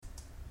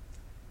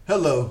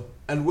Hello,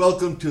 and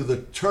welcome to the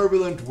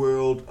turbulent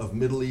world of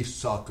Middle East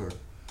soccer,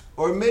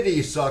 or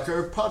Mideast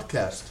Soccer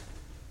podcast.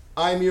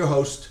 I'm your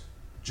host,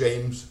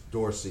 James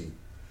Dorsey.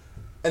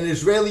 An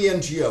Israeli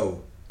NGO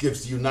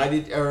gives the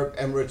United Arab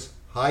Emirates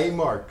high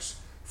marks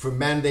for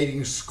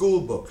mandating school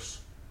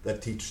books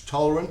that teach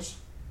tolerance,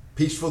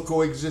 peaceful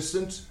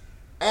coexistence,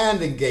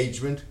 and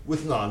engagement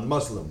with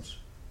non-Muslims.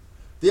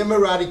 The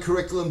Emirati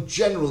curriculum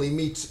generally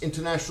meets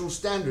international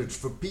standards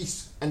for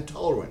peace and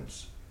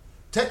tolerance.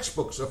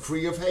 Textbooks are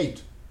free of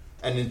hate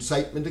and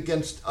incitement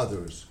against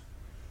others.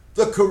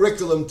 The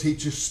curriculum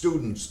teaches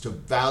students to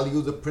value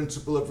the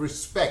principle of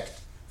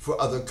respect for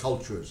other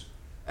cultures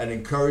and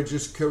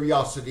encourages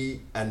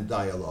curiosity and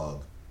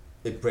dialogue.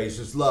 It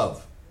praises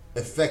love,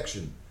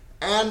 affection,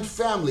 and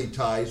family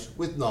ties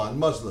with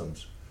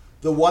non-Muslims.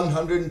 The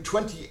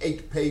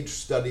 128-page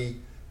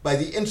study by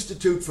the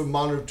Institute for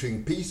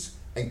Monitoring Peace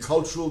and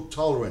Cultural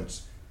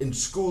Tolerance in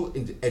School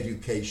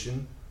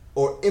Education,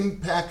 or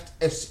Impact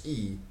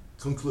SE,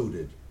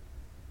 concluded.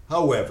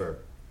 However,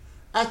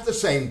 at the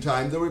same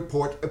time, the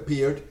report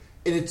appeared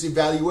in its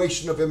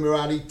evaluation of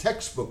Emirati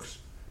textbooks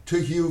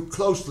to hew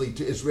closely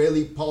to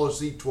Israeli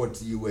policy towards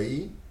the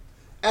UAE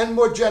and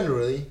more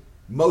generally,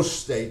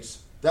 most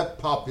states that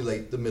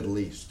populate the Middle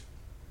East.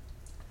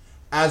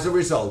 As a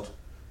result,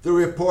 the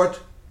report,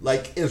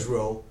 like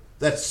Israel,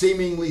 that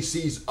seemingly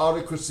sees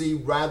autocracy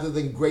rather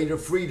than greater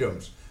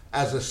freedoms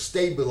as a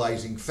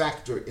stabilizing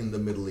factor in the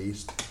Middle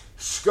East,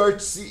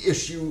 skirts the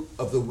issue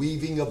of the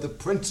weaving of the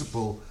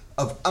principle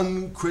of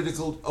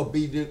uncritical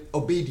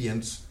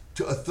obedience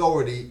to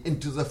authority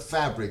into the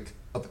fabric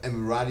of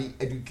Emirati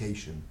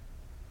education.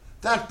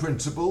 That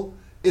principle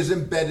is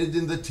embedded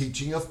in the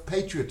teaching of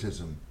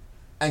patriotism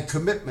and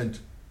commitment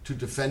to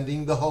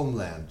defending the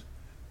homeland,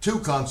 two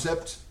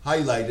concepts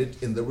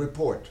highlighted in the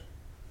report.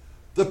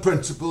 The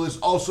principle is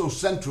also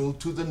central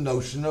to the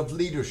notion of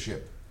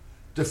leadership,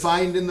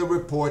 defined in the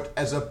report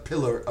as a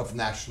pillar of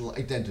national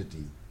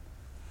identity.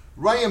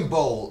 Ryan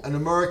Bohl, an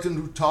American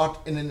who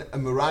taught in an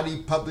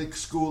Emirati public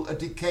school a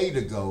decade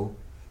ago,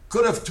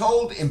 could have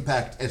told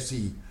Impact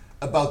SE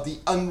about the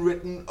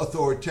unwritten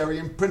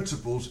authoritarian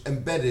principles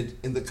embedded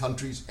in the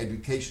country's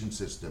education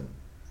system.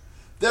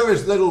 There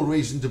is little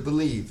reason to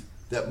believe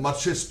that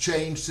much has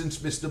changed since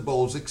Mr.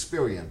 Bohl's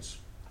experience,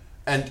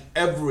 and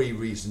every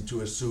reason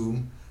to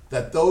assume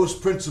that those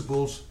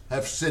principles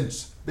have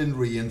since been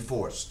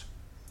reinforced.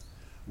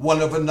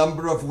 One of a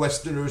number of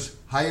Westerners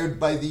hired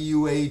by the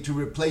UAE to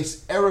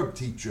replace Arab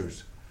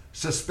teachers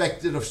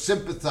suspected of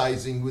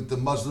sympathizing with the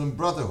Muslim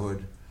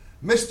Brotherhood,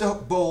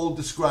 Mr. Bohl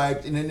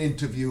described in an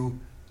interview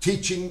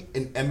teaching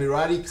in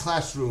Emirati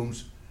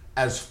classrooms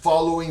as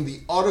following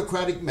the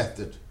autocratic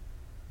method,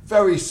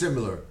 very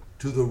similar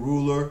to the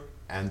ruler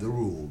and the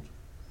ruled.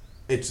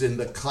 It's in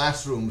the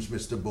classrooms,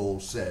 Mr.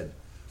 Bohl said,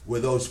 where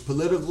those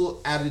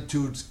political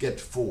attitudes get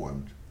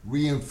formed,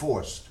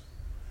 reinforced,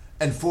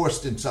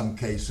 enforced in some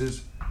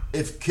cases,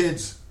 if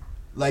kids,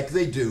 like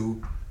they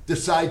do,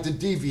 decide to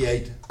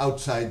deviate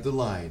outside the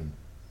line.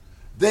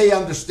 They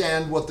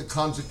understand what the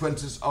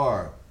consequences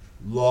are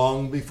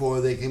long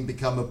before they can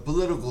become a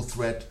political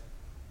threat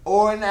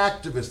or an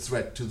activist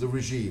threat to the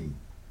regime.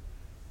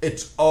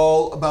 It's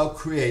all about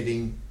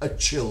creating a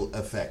chill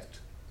effect.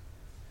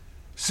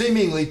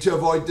 Seemingly to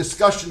avoid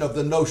discussion of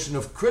the notion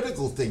of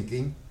critical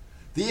thinking,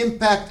 the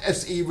Impact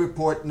SE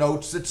report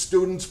notes that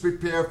students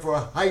prepare for a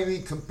highly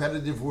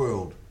competitive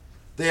world.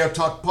 They are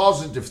taught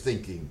positive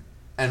thinking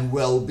and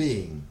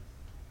well-being.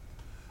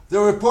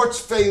 The report's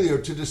failure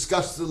to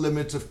discuss the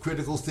limits of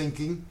critical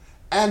thinking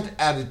and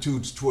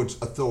attitudes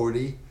towards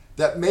authority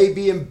that may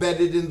be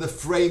embedded in the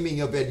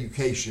framing of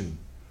education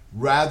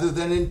rather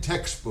than in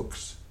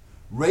textbooks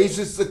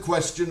raises the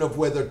question of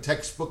whether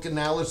textbook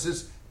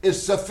analysis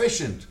is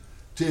sufficient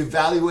to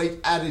evaluate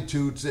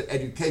attitudes that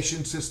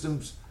education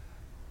systems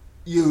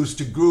use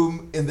to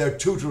groom in their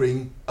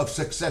tutoring of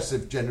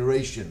successive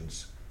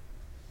generations.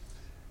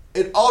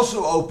 It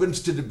also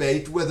opens to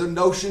debate whether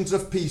notions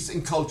of peace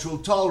and cultural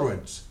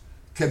tolerance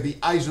can be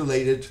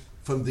isolated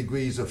from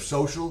degrees of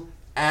social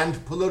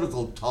and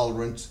political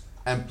tolerance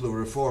and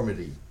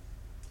pluriformity.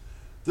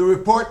 The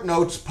report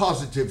notes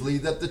positively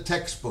that the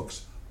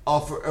textbooks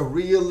offer a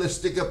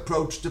realistic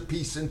approach to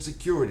peace and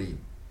security,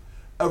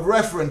 a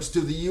reference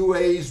to the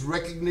UAE's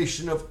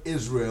recognition of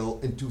Israel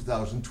in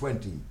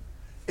 2020,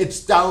 its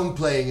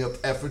downplaying of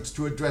efforts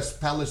to address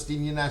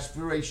Palestinian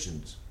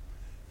aspirations,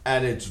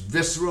 and its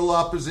visceral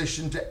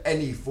opposition to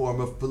any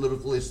form of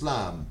political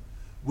Islam,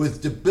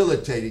 with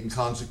debilitating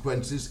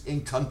consequences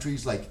in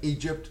countries like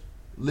Egypt,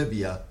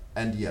 Libya,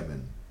 and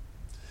Yemen.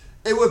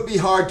 It would be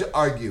hard to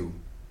argue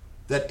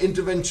that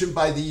intervention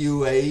by the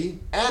UAE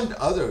and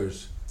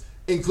others,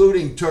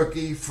 including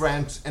Turkey,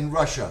 France, and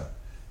Russia,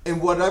 in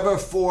whatever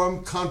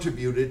form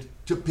contributed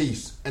to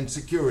peace and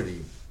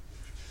security.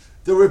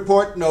 The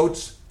report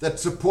notes that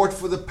support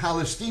for the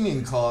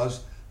Palestinian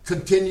cause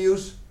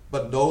continues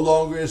but no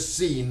longer is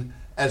seen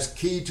as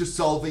key to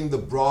solving the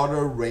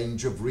broader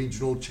range of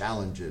regional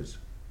challenges.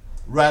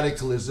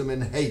 Radicalism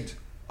and hate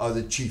are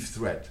the chief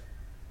threat.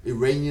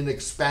 Iranian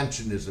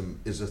expansionism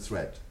is a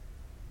threat.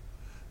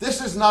 This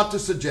is not to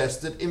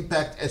suggest that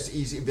Impact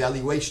SE's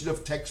evaluation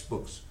of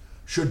textbooks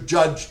should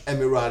judge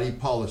Emirati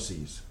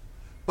policies,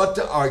 but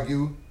to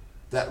argue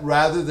that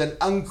rather than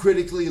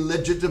uncritically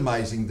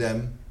legitimizing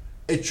them,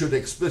 it should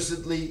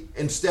explicitly,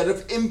 instead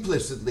of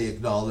implicitly,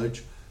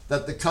 acknowledge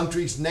that the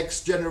country's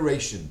next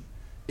generation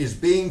is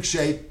being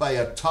shaped by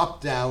a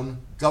top-down,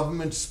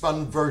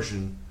 government-spun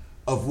version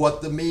of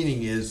what the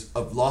meaning is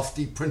of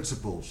lofty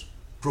principles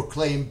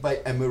proclaimed by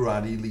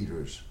Emirati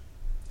leaders.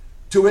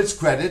 To its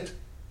credit,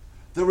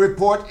 the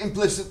report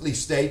implicitly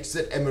states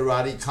that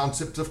Emirati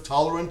concepts of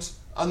tolerance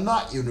are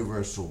not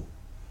universal,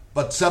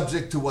 but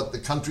subject to what the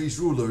country's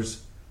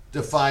rulers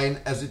define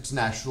as its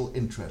national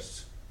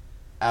interests.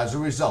 As a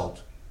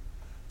result,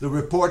 the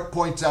report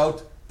points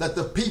out that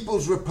the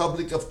People's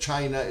Republic of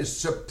China is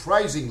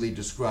surprisingly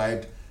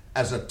described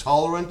as a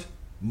tolerant,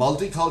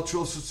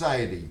 multicultural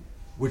society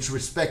which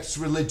respects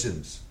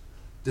religions,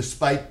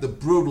 despite the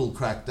brutal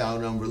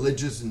crackdown on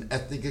religious and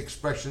ethnic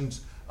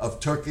expressions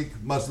of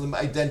Turkic Muslim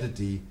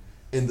identity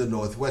in the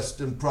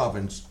northwestern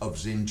province of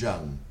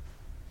Xinjiang.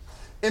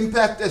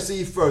 Impact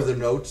SE further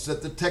notes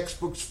that the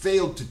textbooks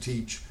failed to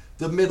teach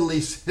the Middle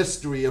East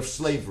history of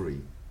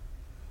slavery.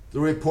 The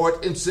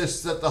report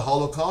insists that the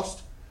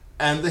Holocaust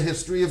and the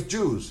history of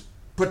Jews,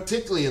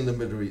 particularly in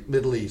the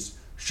Middle East,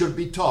 should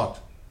be taught,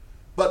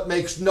 but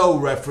makes no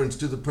reference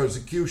to the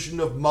persecution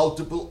of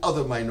multiple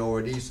other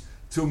minorities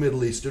through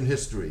Middle Eastern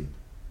history.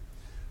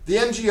 The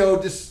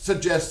NGO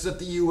suggests that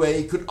the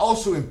UAE could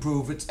also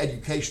improve its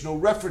educational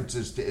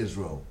references to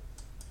Israel.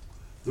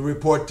 The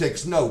report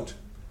takes note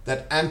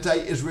that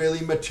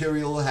anti-Israeli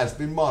material has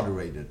been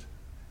moderated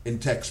in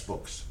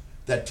textbooks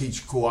that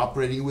teach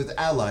cooperating with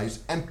allies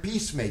and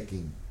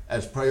peacemaking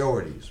as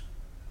priorities.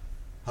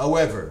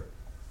 However,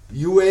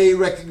 UAE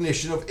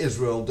recognition of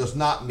Israel does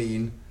not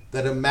mean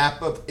that a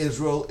map of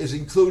Israel is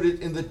included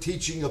in the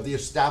teaching of the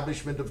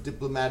establishment of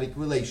diplomatic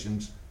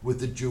relations with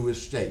the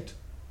Jewish state.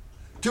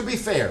 To be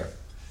fair,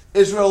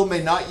 Israel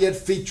may not yet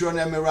feature on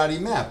Emirati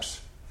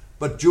maps,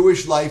 but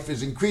Jewish life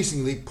is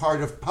increasingly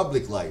part of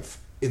public life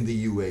in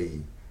the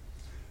UAE.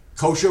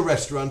 Kosher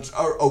restaurants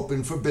are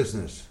open for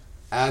business,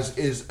 as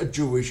is a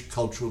Jewish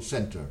cultural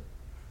center.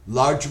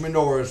 Large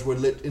menorahs were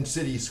lit in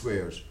city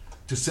squares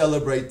to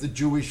celebrate the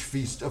Jewish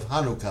feast of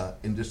Hanukkah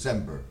in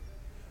December,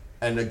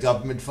 and a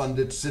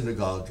government-funded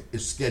synagogue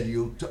is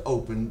scheduled to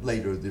open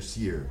later this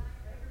year.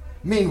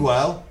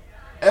 Meanwhile,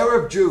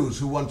 Arab Jews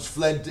who once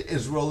fled to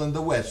Israel and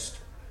the West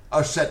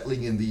are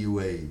settling in the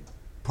UAE,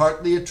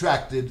 partly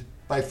attracted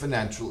by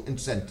financial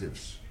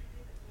incentives.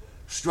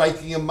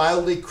 Striking a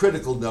mildly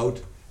critical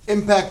note,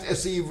 Impact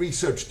SE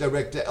Research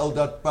Director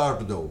Eldad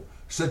Pardo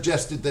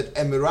suggested that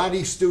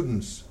Emirati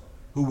students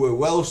who were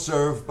well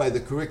served by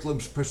the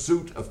curriculum's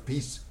pursuit of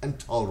peace and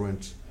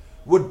tolerance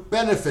would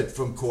benefit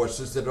from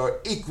courses that are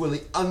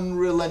equally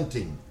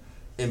unrelenting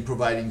in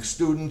providing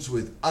students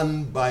with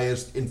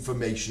unbiased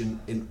information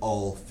in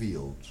all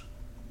fields.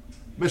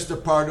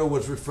 Mr. Pardo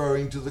was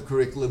referring to the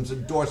curriculum's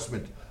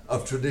endorsement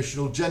of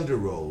traditional gender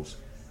roles,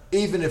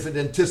 even if it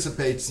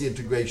anticipates the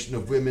integration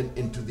of women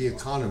into the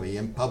economy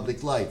and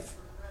public life,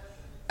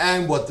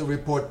 and what the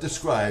report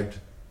described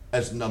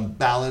as an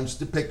unbalanced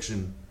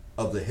depiction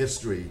of the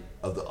history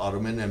of the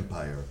Ottoman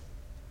Empire.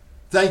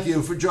 Thank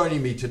you for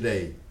joining me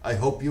today. I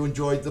hope you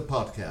enjoyed the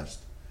podcast.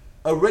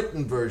 A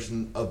written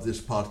version of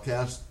this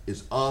podcast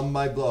is on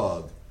my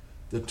blog,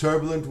 The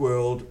Turbulent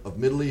World of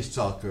Middle East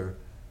Soccer,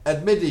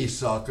 at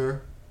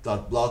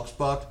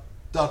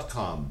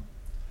mideastsoccer.blogspot.com.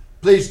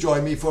 Please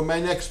join me for my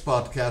next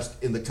podcast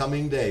in the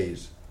coming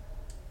days.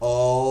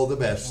 All the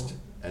best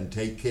and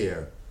take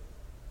care.